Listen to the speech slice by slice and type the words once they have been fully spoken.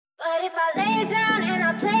But if I lay down and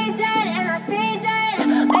I play dead and I stay dead,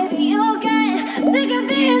 maybe you'll get sick of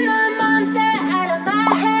being the monster out of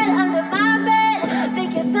my head, under my bed.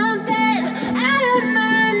 Think you're something out of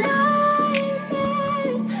my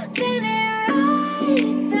nightmares, standing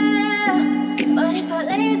right there. But if I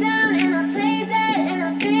lay down and I play dead and I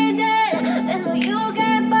stay dead, then will you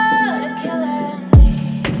get bored of killing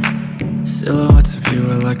me? Silhouettes of you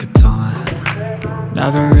are like a taunt.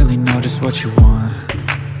 Never really know just what you want.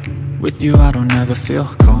 With you I don't ever feel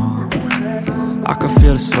calm. I can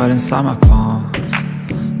feel the sweat inside my palms.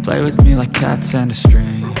 Play with me like cats and a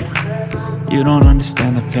string. You don't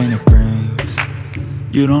understand the pain it brings.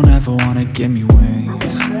 You don't ever wanna give me wings.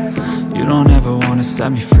 You don't ever wanna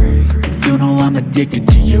set me free. You know I'm addicted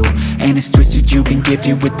to you, and it's twisted, you've been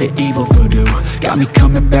gifted with the evil voodoo. Got me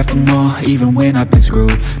coming back for more, even when I've been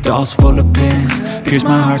screwed. Dolls full of pins, pierce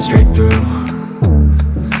my heart straight through.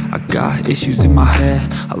 I got issues in my head,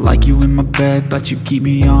 I like you in my bed, but you keep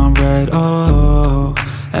me on red. Oh,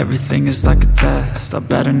 everything is like a test. I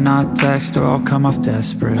better not text or I'll come off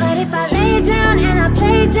desperate. But if I lay down and I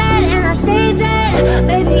play dead and I stay dead,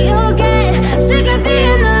 baby you'll get sick of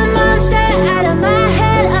being the monster out of my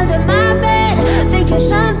head, under my bed. Think you're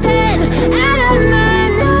something out of my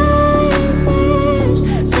nightmares,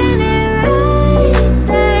 standing right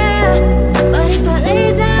there. But if I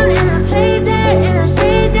lay down and I play dead and I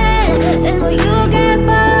stay dead, then will you get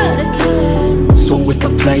bored of killing me? So if I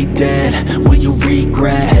play dead, will you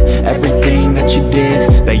regret everything that you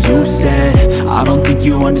did, that you said? I don't think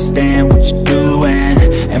you understand what you're doing,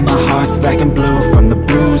 and my heart's black and blue from the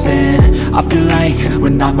bruising. I feel like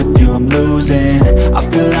when I'm with you I'm losing. I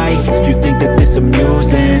feel like you think that this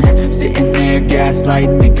amusing, sitting there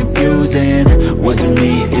gaslighting and confusing. Was it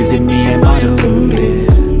me? Is it me? Am I deluded?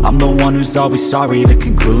 I'm the one who's always sorry, the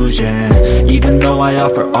conclusion, even though I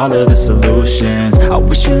offer all of the solutions. I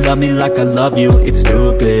wish you loved me like I love you, it's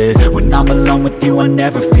stupid. When I'm alone with you I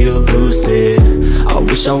never feel lucid. I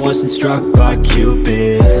wish I wasn't struck by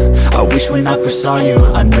Cupid. I wish when I first saw you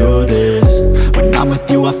I knew this. When I'm with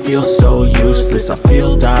you I feel so useless, I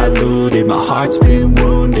feel diluted, my heart's been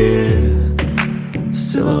wounded.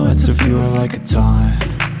 Silhouettes of you are like a taunt.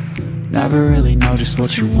 Never really know just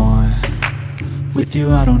what you want. With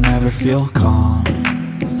you I don't ever feel calm.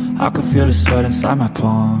 I can feel the sweat inside my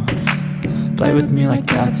palms. Play with me like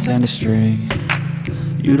cats and a string.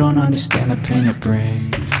 You don't understand the pain it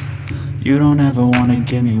brings. You don't ever wanna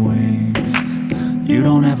give me wings. You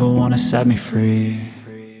don't ever wanna set me free.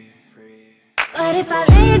 But if I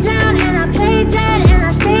lay down and I play dead and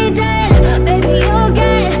I stay dead, baby you'll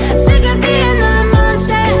get sick of being the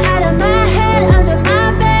monster out of my head, under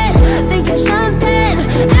my bed. Think you're something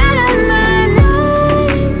out of my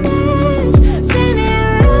nightmares,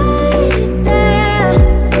 standing right there.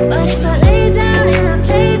 But if I lay down and I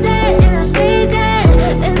play dead and I stay dead,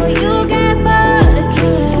 then will you get bored of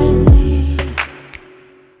killing me?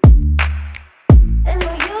 Then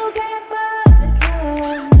will you get bored of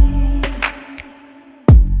killing me?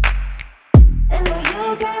 And will you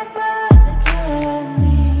get bored?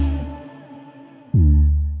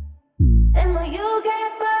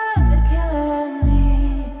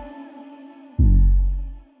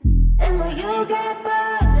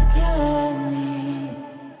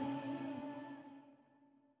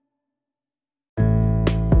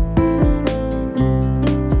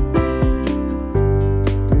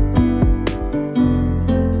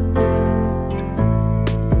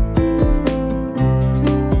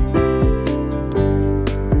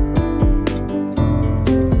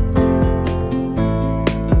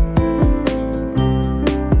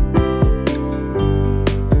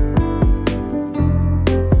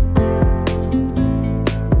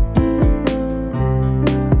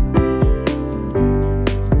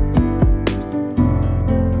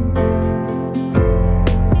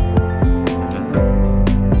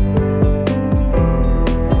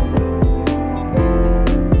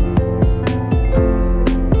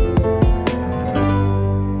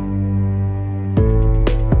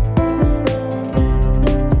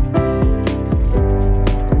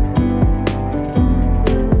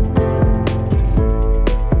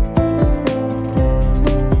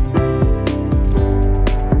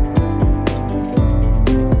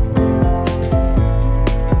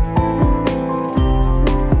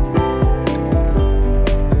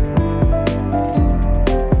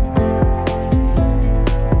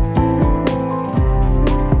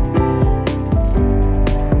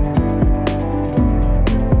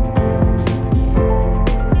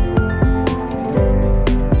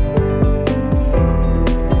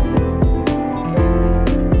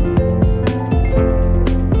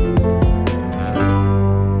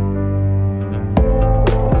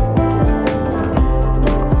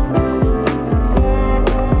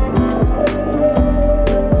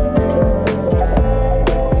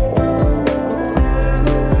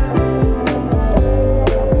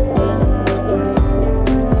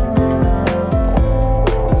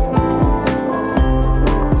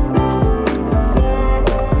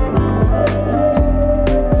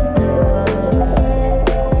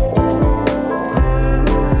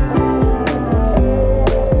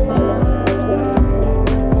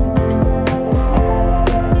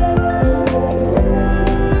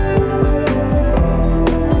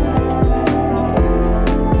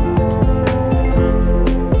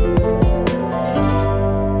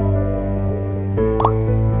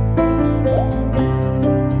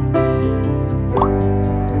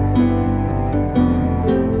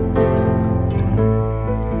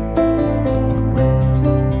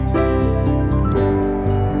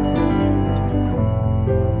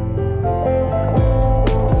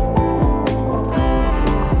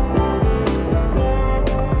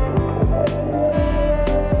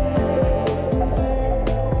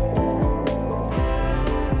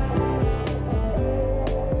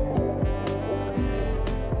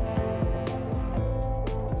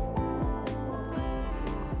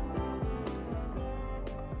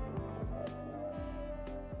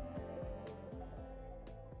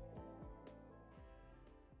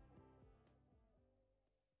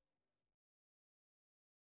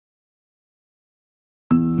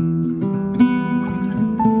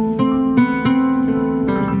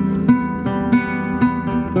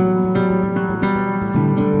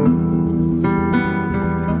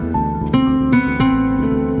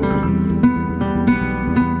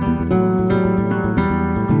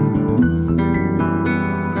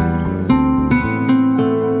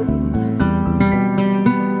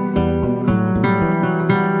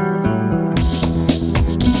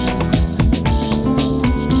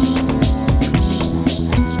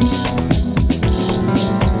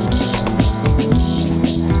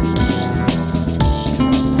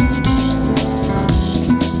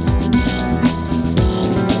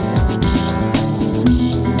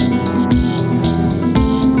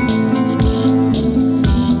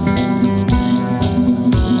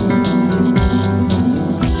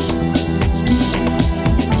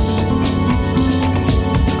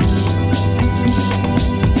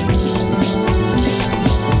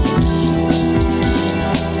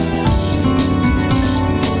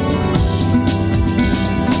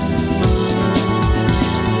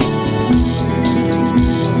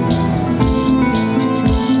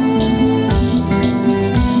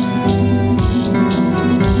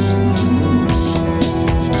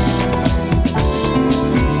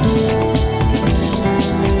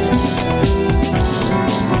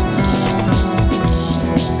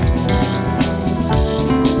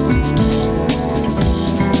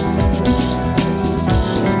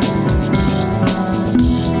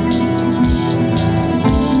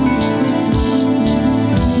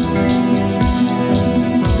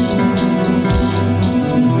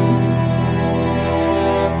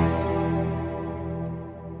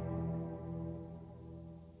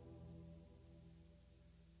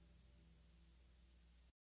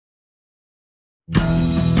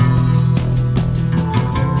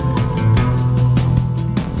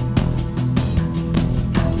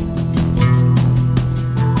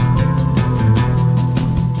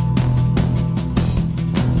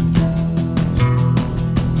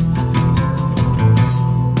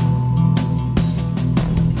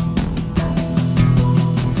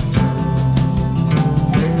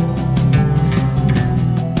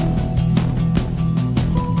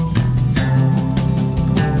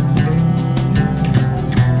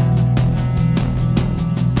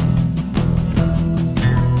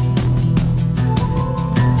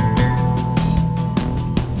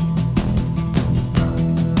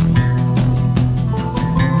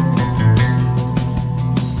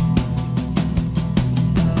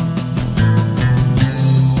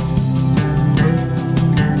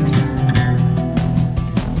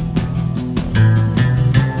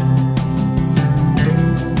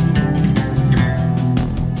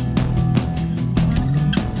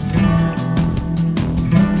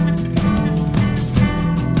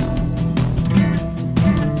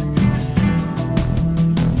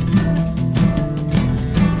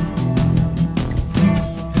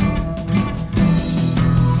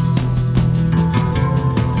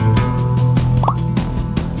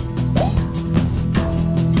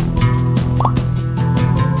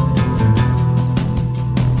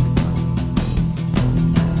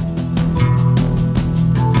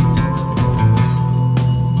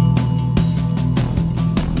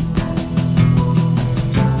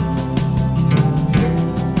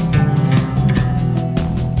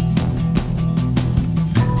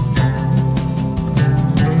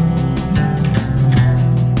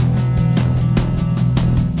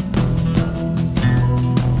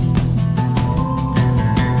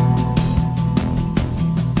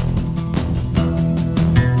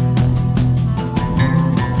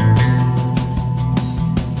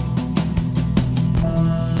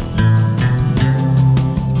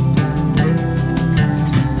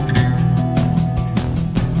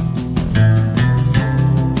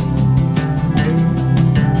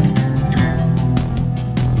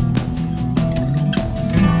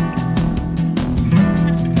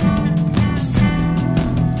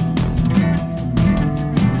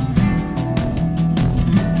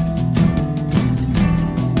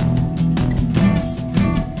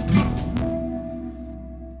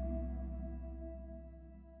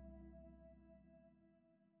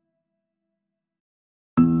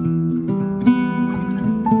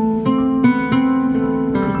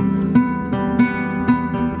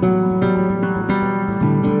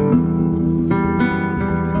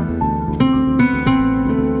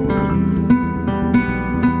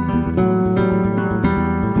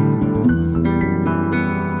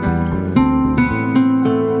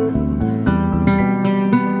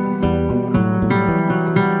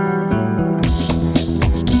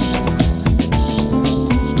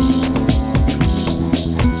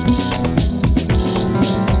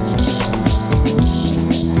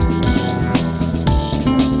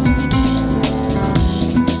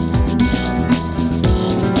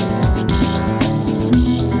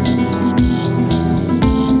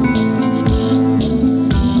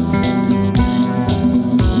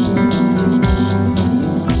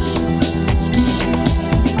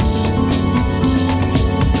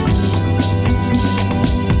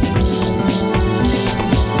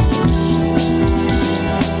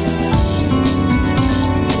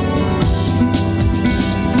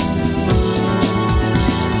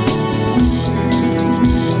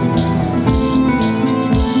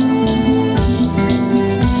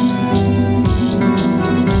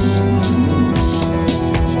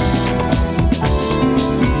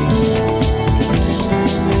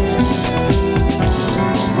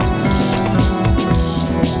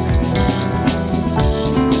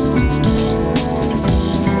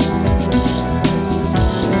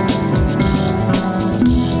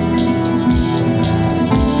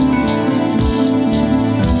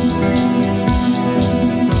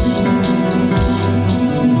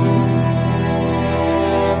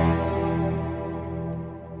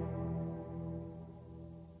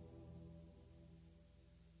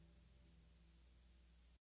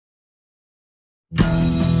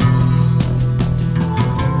 We'll